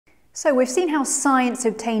So we've seen how science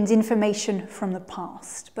obtains information from the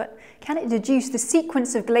past, but can it deduce the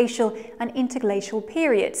sequence of glacial and interglacial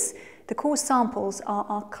periods? The core samples are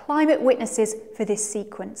our climate witnesses for this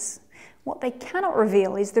sequence. What they cannot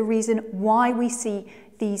reveal is the reason why we see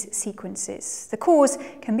these sequences. The cause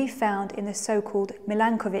can be found in the so-called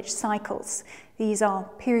Milankovitch cycles. These are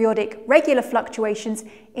periodic, regular fluctuations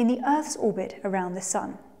in the Earth's orbit around the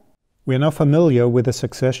Sun. We are now familiar with the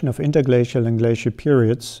succession of interglacial and glacial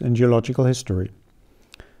periods in geological history.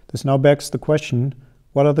 This now begs the question,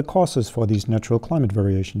 what are the causes for these natural climate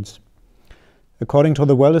variations? According to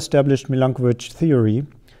the well-established Milankovitch theory,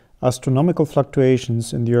 astronomical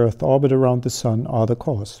fluctuations in the Earth's orbit around the Sun are the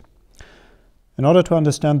cause. In order to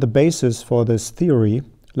understand the basis for this theory,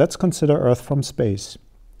 let's consider Earth from space.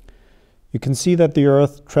 You can see that the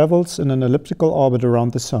Earth travels in an elliptical orbit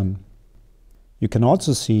around the Sun. You can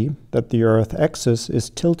also see that the Earth's axis is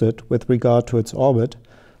tilted with regard to its orbit,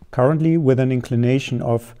 currently with an inclination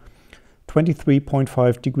of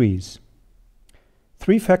 23.5 degrees.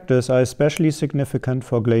 Three factors are especially significant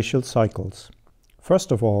for glacial cycles.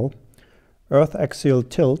 First of all, Earth's axial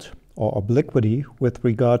tilt, or obliquity, with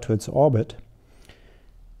regard to its orbit.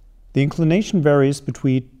 The inclination varies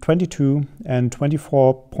between 22 and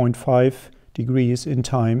 24.5 degrees in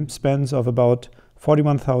time spans of about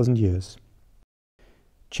 41,000 years.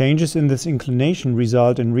 Changes in this inclination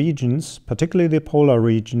result in regions, particularly the polar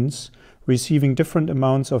regions, receiving different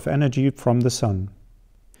amounts of energy from the Sun.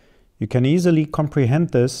 You can easily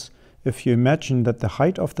comprehend this if you imagine that the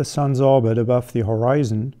height of the Sun's orbit above the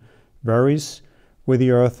horizon varies with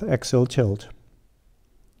the Earth's axial tilt.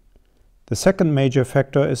 The second major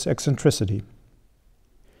factor is eccentricity.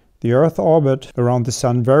 The Earth's orbit around the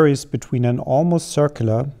Sun varies between an almost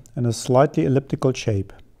circular and a slightly elliptical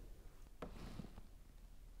shape.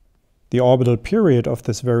 The orbital period of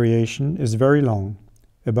this variation is very long,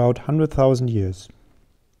 about 100,000 years.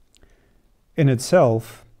 In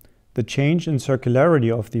itself, the change in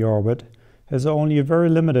circularity of the orbit has only a very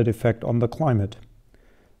limited effect on the climate,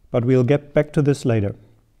 but we'll get back to this later.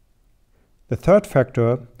 The third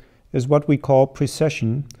factor is what we call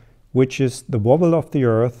precession, which is the wobble of the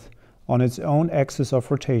Earth on its own axis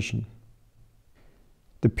of rotation.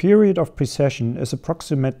 The period of precession is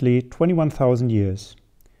approximately 21,000 years.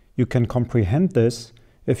 You can comprehend this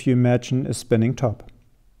if you imagine a spinning top.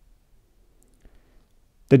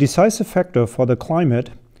 The decisive factor for the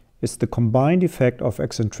climate is the combined effect of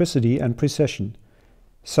eccentricity and precession,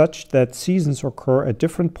 such that seasons occur at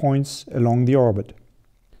different points along the orbit.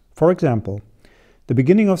 For example, the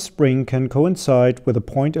beginning of spring can coincide with a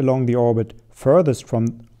point along the orbit furthest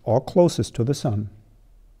from or closest to the Sun.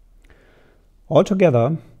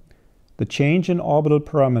 Altogether, the change in orbital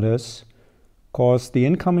parameters cause the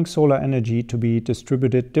incoming solar energy to be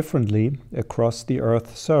distributed differently across the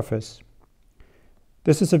Earth's surface.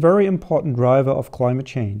 This is a very important driver of climate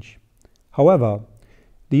change. However,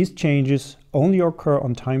 these changes only occur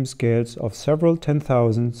on timescales of several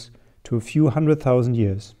 10,000s to a few 100,000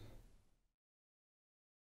 years.